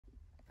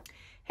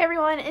Hey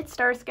everyone, it's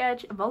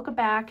Starsketch and welcome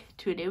back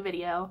to a new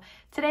video.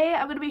 Today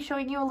I'm going to be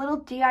showing you a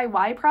little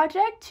DIY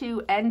project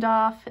to end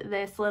off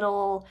this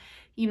little,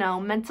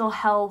 mental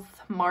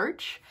health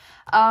march.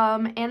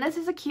 And this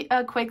is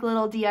a quick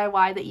little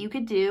DIY that you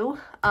could do.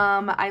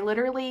 I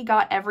literally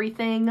got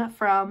everything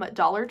from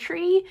Dollar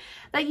Tree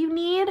that you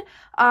need.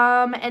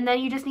 And then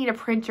you just need a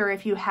printer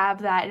if you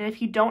have that. And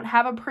if you don't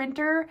have a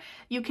printer,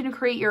 you can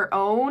create your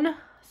own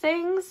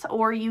things,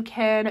 or you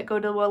can go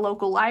to a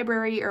local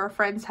library or a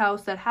friend's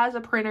house that has a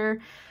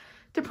printer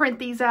to print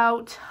these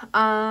out.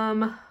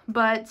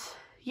 But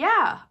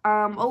yeah,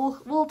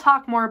 we'll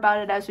talk more about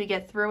it as we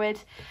get through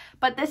it.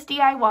 But this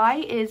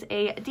DIY is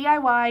a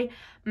DIY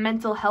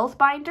mental health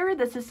binder.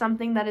 This is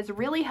something that has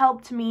really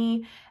helped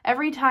me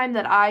every time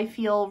that I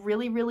feel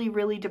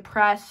really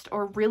depressed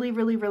or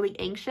really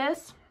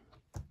anxious.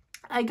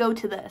 I go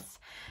to this.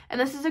 And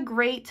this is a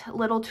great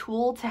little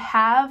tool to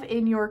have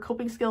in your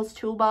coping skills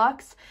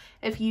toolbox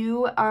if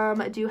you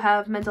do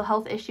have mental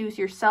health issues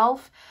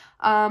yourself.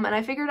 And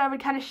I figured I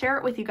would kind of share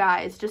it with you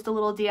guys, just a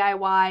little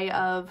DIY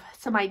of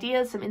some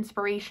ideas, some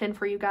inspiration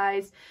for you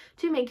guys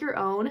to make your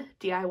own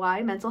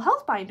DIY mental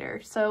health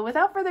binder. So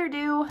without further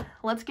ado,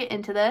 let's get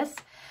into this.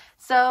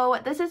 So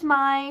this is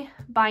my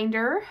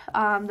binder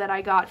that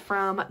I got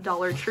from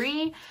Dollar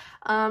Tree.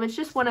 It's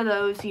just one of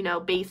those,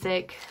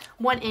 basic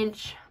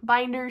 1-inch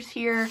binders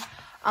here.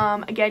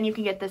 Again, you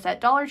can get this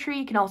at Dollar Tree.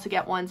 You can also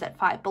get ones at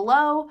Five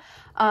Below,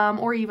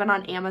 or even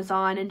on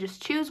Amazon, and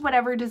just choose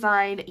whatever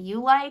design you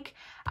like.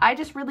 I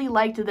just really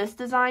liked this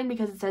design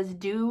because it says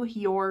do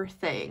your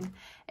thing,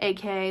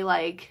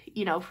 aka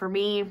for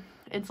me,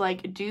 it's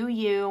like do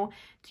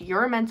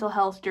your mental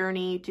health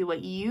journey, do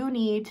what you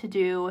need to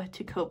do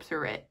to cope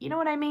through it. You know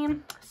what I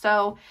mean?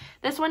 So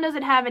this one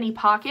doesn't have any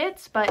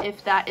pockets, but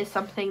if that is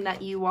something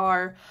that you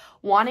are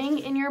wanting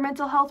in your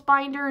mental health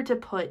binder to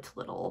put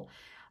little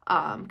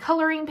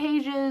coloring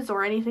pages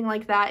or anything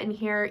like that in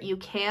here, you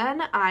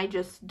can. I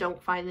just don't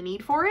find the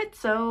need for it,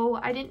 so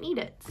I didn't need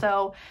it.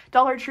 So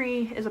Dollar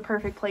Tree is a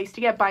perfect place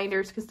to get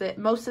binders because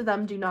most of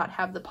them do not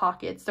have the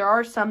pockets. There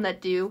are some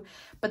that do,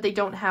 but they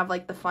don't have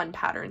like the fun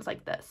patterns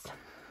like this.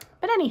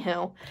 But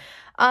anywho,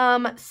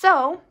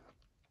 so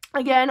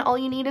again, all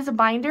you need is a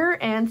binder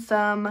and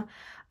some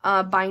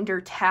binder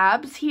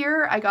tabs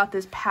here. I got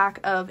this pack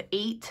of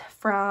 8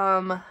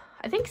 from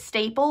I think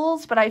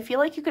Staples, but I feel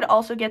like you could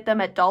also get them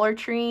at Dollar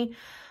Tree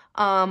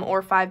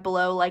or Five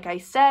Below, like I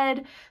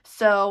said.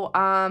 So,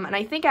 and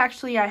I think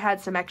actually I had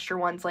some extra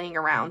ones laying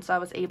around, so I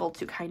was able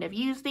to kind of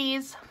use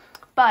these.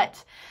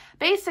 But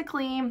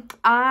basically,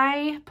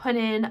 I put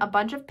in a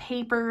bunch of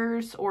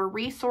papers or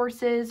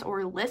resources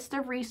or list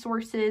of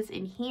resources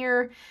in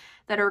here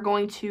that are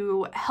going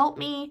to help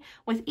me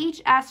with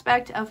each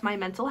aspect of my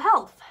mental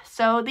health.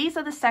 So these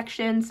are the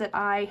sections that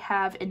I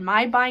have in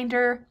my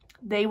binder.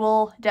 They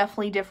will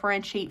definitely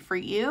differentiate for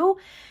you.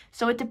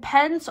 So it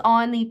depends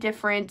on the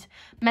different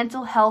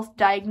mental health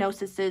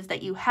diagnoses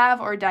that you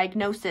have or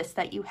diagnosis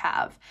that you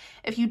have.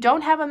 If you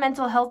don't have a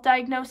mental health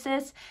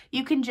diagnosis,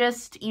 you can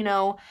just,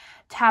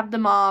 tab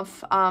them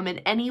off in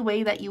any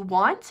way that you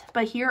want.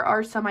 But here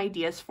are some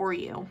ideas for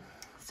you.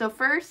 So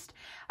first,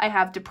 I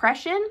have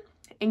depression,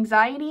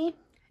 anxiety,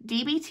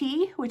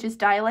 DBT, which is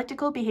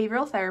dialectical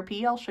behavioral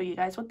therapy. I'll show you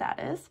guys what that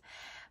is.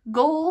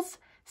 Goals,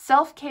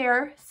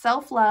 self-care,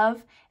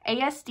 self-love,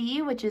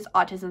 ASD, which is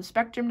autism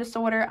spectrum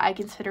disorder. I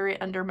consider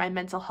it under my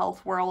mental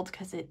health world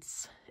because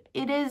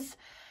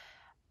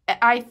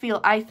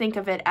I think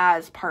of it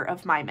as part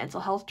of my mental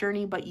health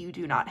journey, but you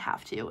do not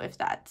have to if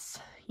that's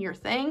your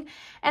thing.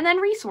 And then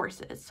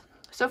resources.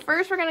 So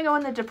first we're going to go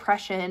in the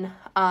depression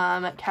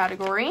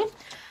category.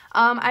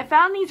 I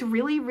found these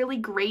really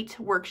great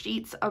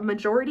worksheets. A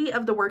majority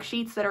of the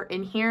worksheets that are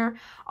in here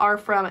are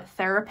from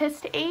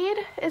Therapist Aid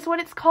is what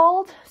it's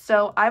called.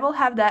 So I will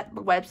have that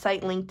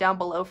website linked down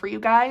below for you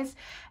guys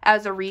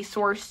as a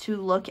resource to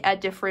look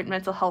at different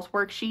mental health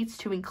worksheets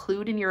to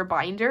include in your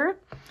binder.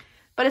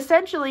 But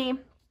essentially,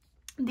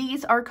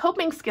 these are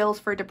coping skills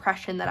for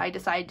depression that I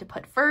decided to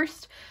put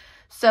first.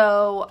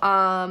 So,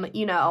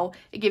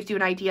 it gives you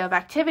an idea of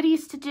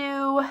activities to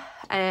do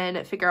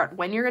and figure out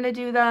when you're going to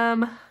do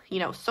them,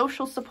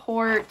 social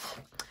support.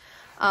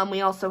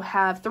 We also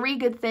have 3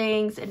 good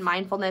things and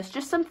mindfulness,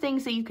 just some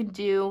things that you can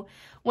do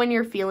when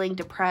you're feeling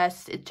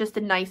depressed. It's just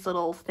a nice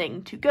little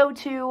thing to go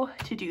to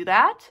do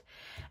that.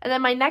 And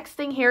then my next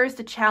thing here is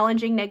the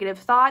challenging negative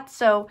thoughts.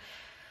 So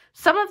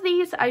some of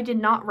these I did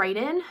not write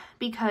in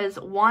because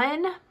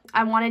one,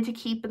 I wanted to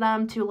keep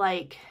them to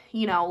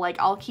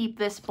I'll keep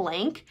this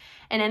blank.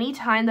 And any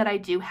time that I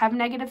do have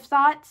negative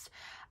thoughts,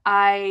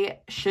 I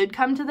should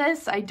come to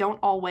this. I don't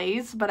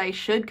always, but I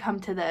should come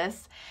to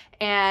this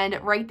and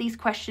write these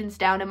questions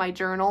down in my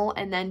journal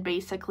and then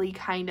basically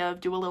kind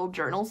of do a little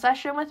journal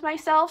session with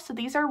myself. So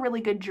these are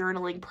really good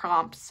journaling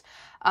prompts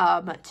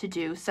to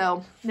do.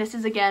 So this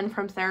is again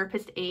from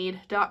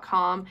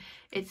therapistaid.com.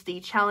 It's the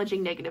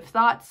challenging negative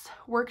thoughts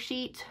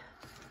worksheet.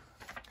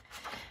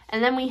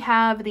 And then we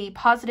have the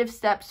positive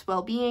steps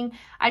well-being.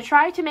 I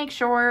try to make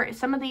sure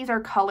some of these are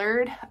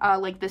colored,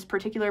 like this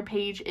particular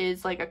page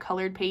is like a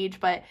colored page,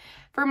 but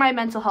for my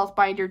mental health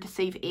binder to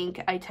save ink,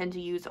 I tend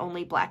to use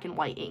only black and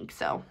white ink,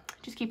 so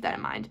just keep that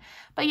in mind.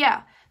 But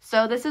yeah,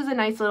 so this is a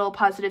nice little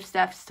positive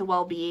steps to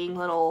well-being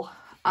little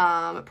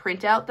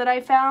printout that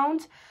I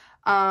found.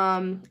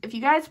 If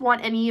you guys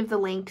want any of the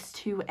links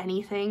to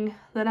anything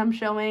that I'm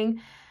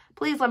showing,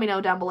 please let me know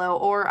down below,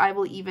 or I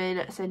will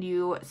even send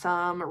you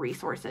some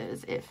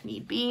resources if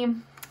need be.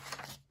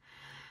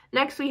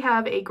 Next, we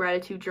have a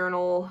gratitude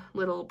journal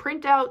little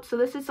printout. So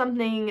this is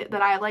something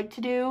that I like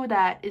to do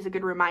that is a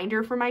good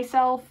reminder for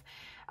myself.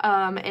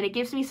 And it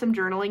gives me some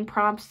journaling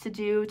prompts to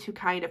do to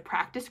kind of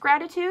practice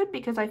gratitude,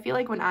 because I feel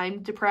like when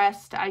I'm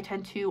depressed, I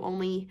tend to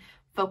only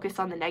focus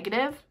on the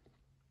negative.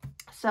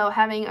 So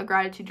having a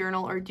gratitude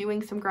journal or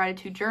doing some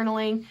gratitude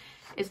journaling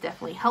is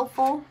definitely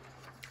helpful.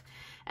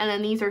 And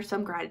then these are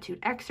some gratitude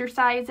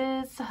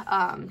exercises,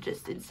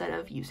 just instead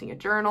of using a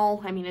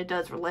journal. I mean, it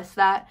does list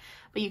that,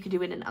 but you can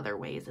do it in other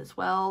ways as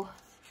well.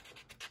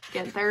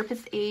 Again,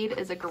 Therapist Aid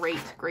is a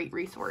great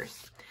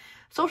resource.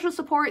 Social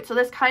support, so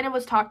this kind of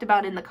was talked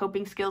about in the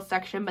coping skills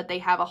section, but they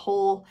have a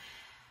whole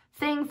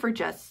thing for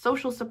just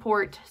social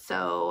support,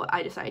 so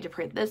I decided to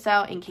print this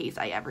out in case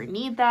I ever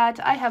need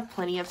that. I have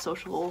plenty of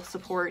social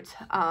support,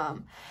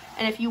 and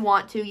if you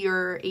want to,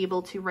 you're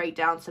able to write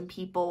down some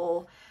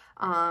people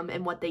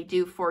and what they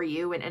do for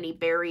you and any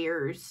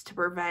barriers to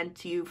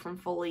prevent you from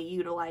fully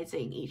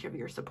utilizing each of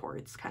your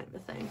supports, kind of a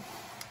thing.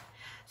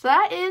 So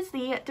that is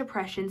the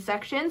depression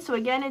section. So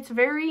again, it's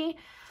very,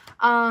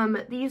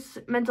 these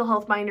mental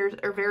health binders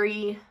are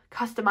very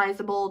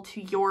customizable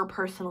to your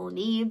personal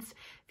needs.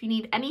 If you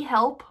need any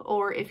help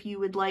or if you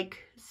would like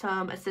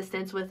some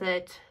assistance with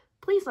it,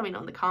 please let me know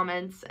in the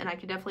comments and I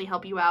can definitely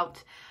help you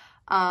out.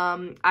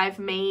 I've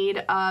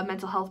made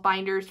mental health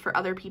binders for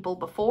other people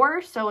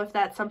before, so if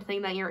that's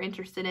something that you're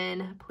interested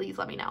in, please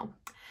let me know.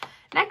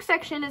 Next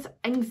section is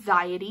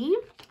anxiety.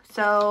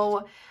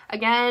 So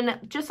again,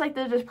 just like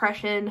the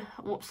depression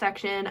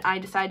section, I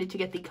decided to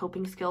get the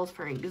coping skills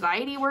for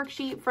anxiety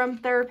worksheet from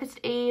Therapist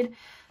Aid.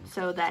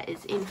 So that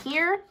is in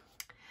here.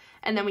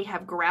 And then we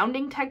have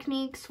grounding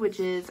techniques, which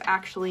is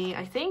actually,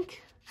 I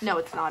think, no,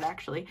 it's not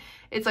actually.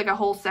 It's like a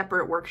whole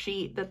separate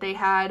worksheet that they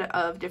had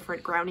of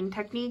different grounding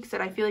techniques.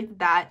 And I feel like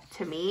that,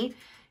 to me,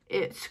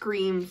 it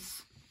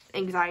screams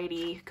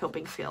anxiety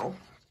coping skill.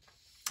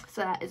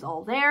 So that is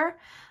all there.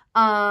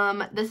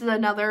 This is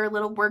another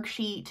little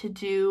worksheet to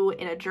do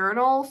in a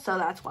journal. So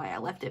that's why I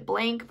left it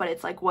blank. But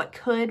it's like what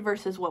could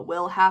versus what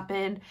will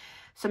happen.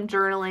 Some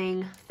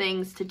journaling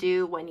things to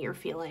do when you're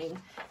feeling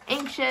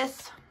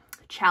anxious.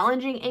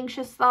 Challenging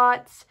anxious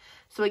thoughts.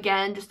 So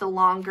again, just a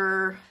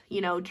longer,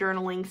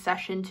 journaling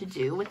session to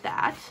do with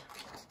that.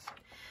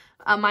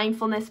 A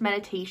mindfulness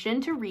meditation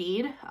to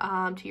read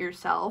to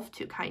yourself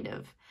to kind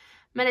of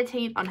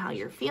meditate on how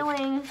you're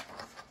feeling.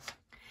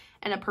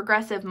 And a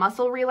progressive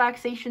muscle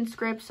relaxation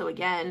script. So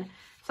again,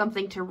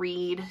 something to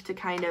read to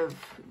kind of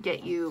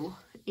get you,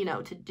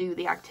 to do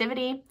the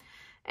activity.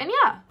 And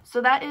yeah,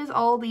 so that is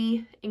all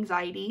the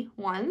anxiety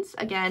ones.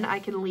 Again, I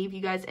can leave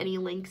you guys any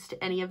links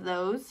to any of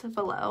those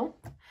below.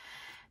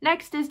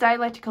 Next is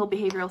dialectical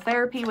behavioral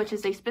therapy, which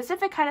is a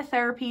specific kind of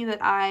therapy that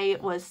I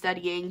was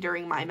studying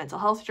during my mental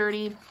health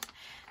journey.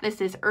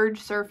 This is urge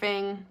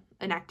surfing,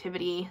 an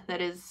activity that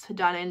is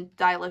done in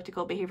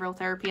dialectical behavioral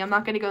therapy. I'm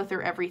not going to go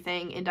through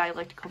everything in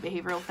dialectical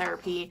behavioral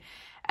therapy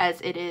as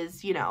it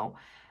is,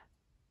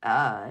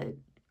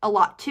 a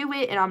lot to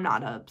it, and I'm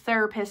not a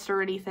therapist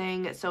or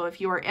anything. So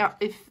if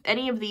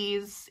any of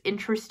these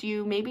interest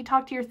you, maybe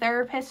talk to your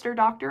therapist or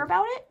doctor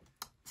about it.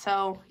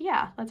 So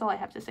yeah, that's all I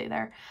have to say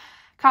there.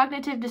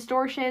 Cognitive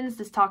distortions,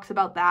 this talks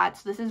about that.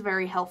 So this is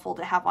very helpful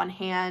to have on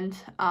hand.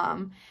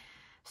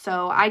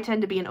 So I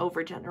tend to be an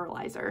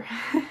overgeneralizer,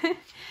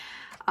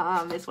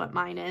 is what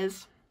mine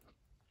is.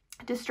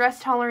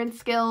 Distress tolerance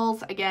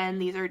skills, again,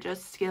 these are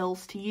just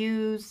skills to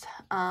use,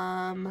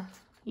 when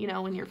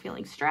you're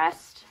feeling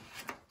stressed.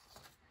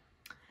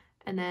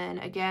 And then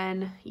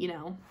again,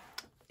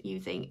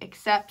 using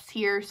accepts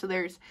here. So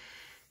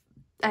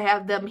I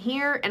have them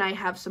here and I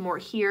have some more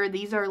here.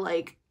 These are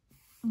like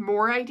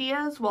more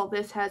ideas, while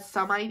this has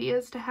some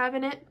ideas to have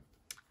in it,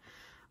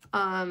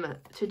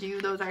 to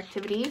do those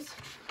activities.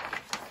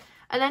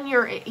 And then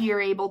you're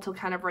able to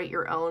kind of write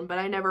your own, but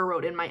I never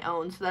wrote in my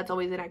own. So that's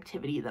always an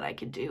activity that I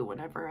could do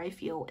whenever I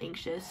feel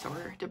anxious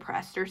or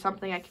depressed or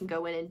something. I can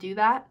go in and do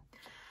that.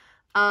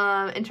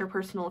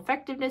 Interpersonal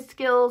effectiveness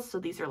skills. So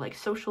these are like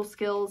social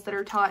skills that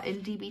are taught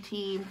in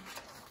DBT.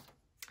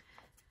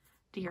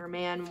 Dear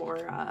man, more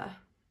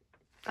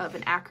of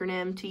an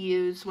acronym to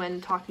use when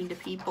talking to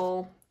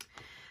people.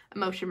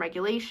 Emotion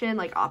regulation,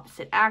 like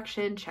opposite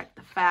action, check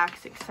the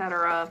facts,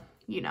 etc.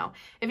 If you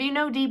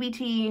know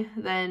DBT,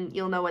 then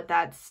you'll know what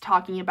that's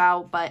talking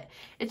about, but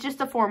it's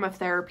just a form of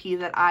therapy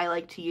that I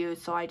like to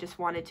use, so I just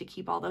wanted to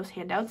keep all those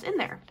handouts in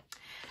there.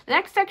 The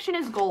next section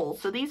is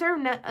goals. So these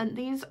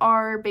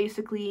are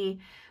basically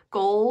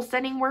goal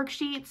setting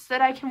worksheets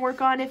that I can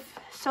work on if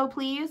so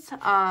please.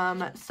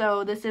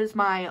 So this is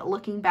my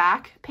looking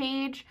back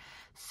page.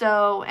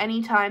 So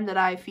anytime that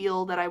I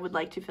feel that I would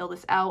like to fill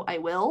this out, I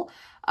will.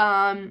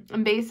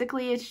 And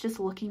basically it's just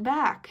looking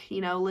back,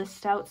 you know,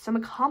 list out some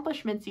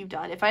accomplishments you've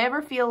done. If I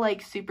ever feel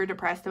like super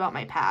depressed about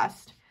my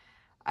past,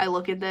 I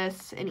look at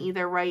this and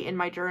either write in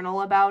my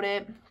journal about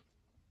it.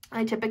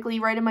 I typically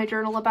write in my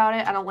journal about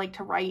it. I don't like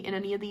to write in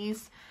any of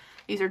these.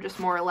 These are just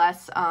more or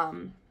less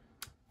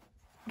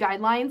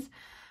guidelines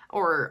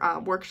or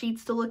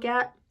worksheets to look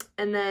at.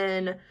 And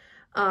then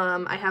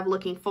I have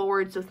looking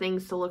forward, so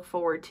things to look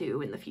forward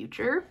to in the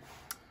future.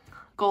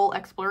 Goal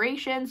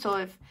exploration, so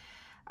if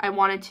I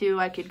wanted to,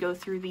 I could go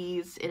through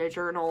these in a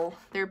journal.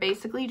 They're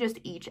basically just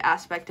each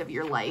aspect of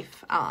your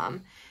life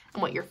and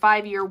what your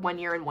 5-year,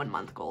 1-year, and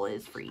 1-month goal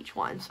is for each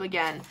one. So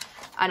again,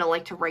 I don't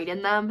like to write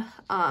in them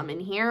in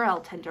here. I'll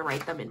tend to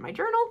write them in my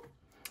journal.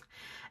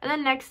 And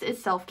then next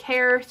is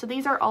self-care. So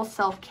these are all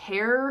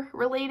self-care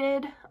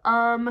related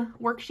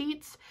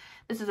worksheets.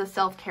 This is a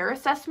self-care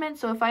assessment.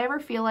 So if I ever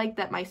feel like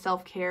that my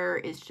self-care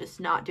is just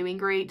not doing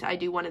great, I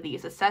do one of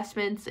these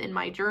assessments in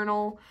my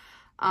journal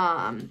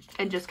and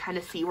just kind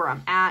of see where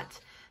I'm at.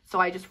 So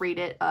I just rate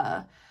it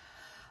a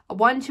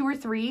 1, 2, or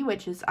 3,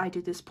 which is I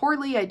do this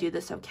poorly, I do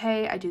this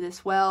okay, I do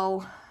this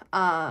well,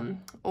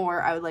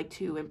 or I would like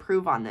to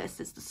improve on this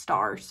is the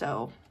star.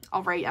 So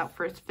I'll write out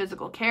first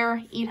physical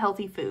care, eat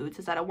healthy foods.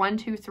 Is that a 1,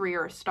 2, 3,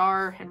 or a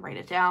star? And write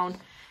it down.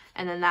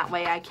 And then that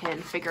way I can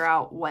figure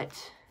out what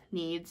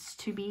needs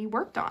to be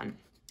worked on.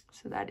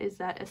 So that is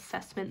that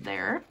assessment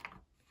there.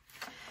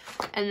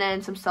 And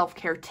then some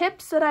self-care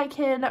tips that I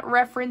can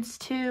reference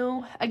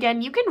to.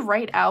 Again, you can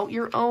write out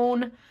your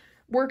own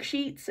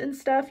worksheets and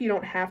stuff. You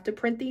don't have to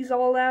print these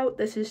all out.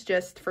 This is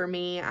just for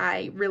me.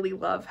 I really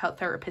love how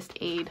Therapist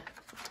Aid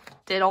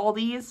did all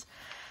these.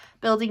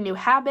 Building new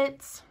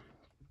habits.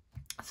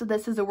 So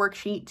this is a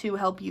worksheet to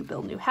help you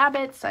build new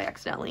habits. I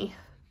accidentally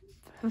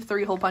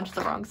threw a whole bunch to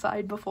the wrong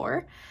side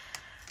before.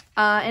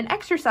 And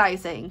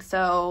exercising.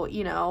 So,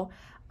 you know,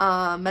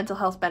 mental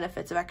health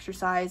benefits of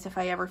exercise. If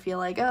I ever feel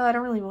like, oh, I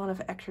don't really want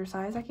to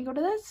exercise, I can go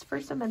to this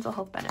for some mental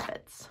health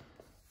benefits.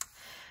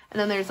 And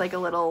then there's like a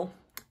little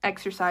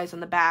exercise on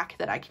the back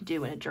that I can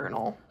do in a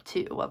journal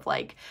too, of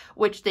like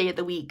which day of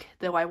the week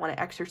do I want to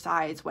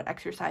exercise, what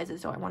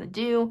exercises do I want to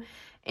do,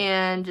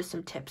 and just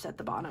some tips at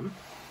the bottom.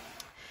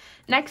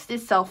 Next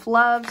is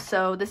self-love.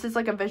 So this is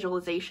like a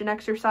visualization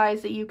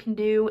exercise that you can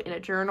do in a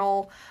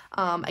journal.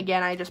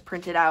 Again, I just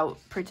printed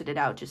it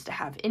out just to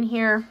have in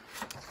here.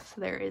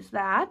 So there is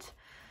that.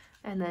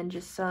 And then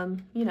just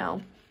some, you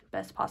know,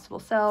 best possible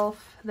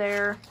self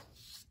there.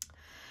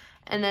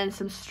 And then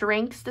some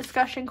strengths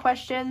discussion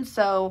questions.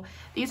 So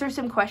these are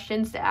some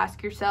questions to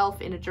ask yourself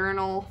in a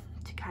journal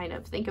to kind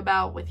of think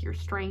about what your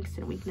strengths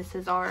and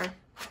weaknesses are.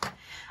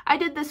 I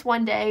did this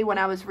one day when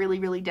I was really,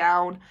 really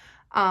down.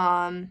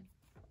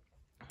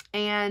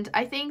 And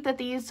I think that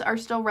these are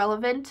still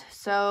relevant.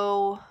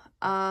 So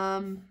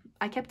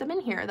I kept them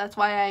in here. That's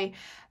why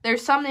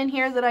there's some in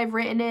here that I've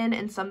written in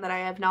and some that I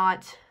have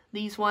not.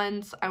 These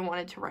ones I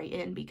wanted to write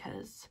in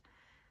because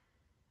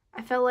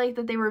I felt like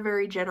that they were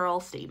very general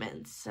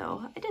statements,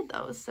 so I did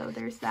those. So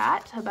there's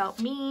that about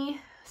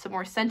me, some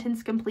more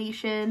sentence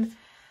completion,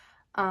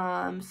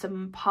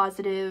 some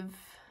positive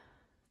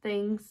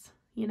things,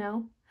 you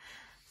know,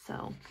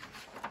 so,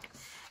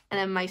 and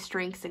then my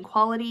strengths and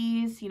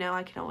qualities, you know,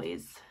 I can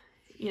always,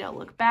 you know,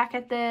 look back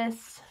at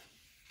this.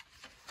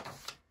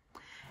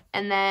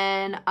 And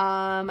then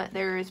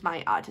there's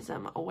my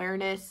autism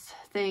awareness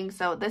thing.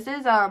 So this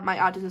is my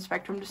autism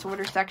spectrum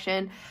disorder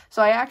section.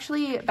 So I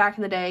actually back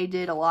in the day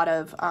did a lot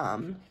of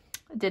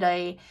did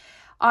a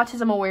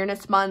autism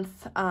awareness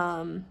month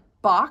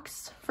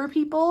box for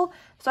people.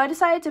 So I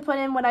decided to put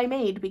in what I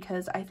made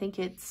because I think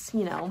it's,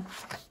 you know,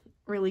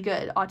 really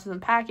good. Autism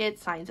packet,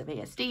 signs of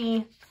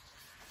ASD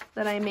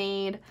that I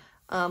made.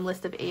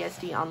 List of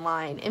ASD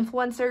online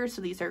influencers.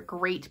 So these are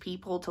great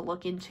people to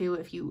look into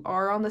if you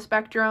are on the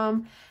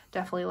spectrum.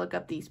 Definitely look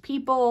up these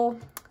people.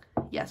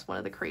 Yes, one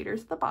of the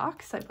creators of the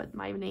box. I put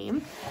my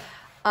name.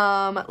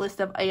 List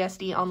of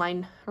ASD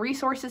online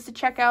resources to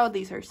check out.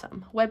 These are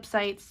some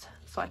websites,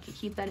 so I can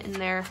keep that in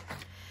there.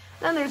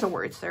 Then there's a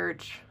word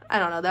search. I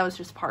don't know, that was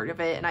just part of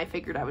it, and I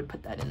figured I would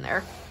put that in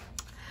there.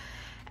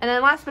 And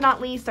then last but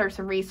not least are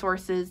some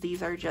resources.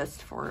 These are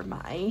just for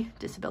my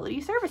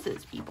disability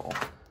services people.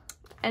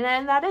 And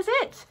then that is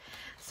it.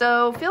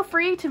 So feel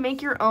free to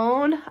make your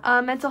own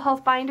mental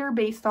health binder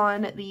based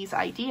on these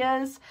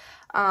ideas.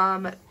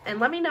 And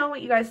let me know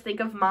what you guys think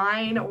of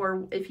mine,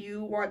 or if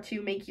you want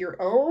to make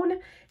your own.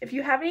 If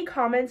you have any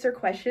comments or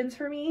questions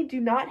for me,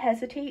 do not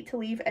hesitate to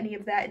leave any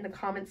of that in the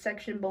comments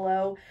section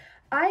below.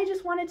 I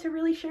just wanted to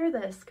really share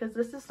this because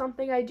this is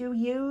something I do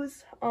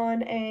use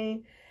on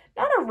a,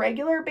 not a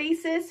regular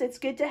basis. It's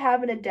good to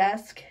have in a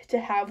desk to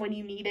have when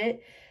you need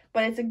it.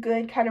 But it's a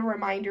good kind of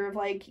reminder of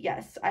like,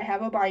 yes, I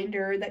have a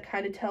binder that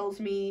kind of tells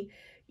me,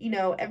 you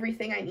know,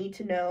 everything I need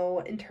to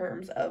know in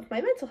terms of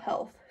my mental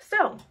health.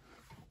 So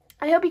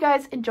I hope you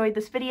guys enjoyed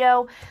this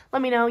video.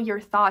 Let me know your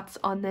thoughts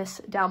on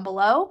this down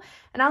below,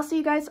 and I'll see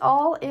you guys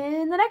all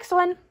in the next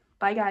one.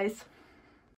 Bye, guys.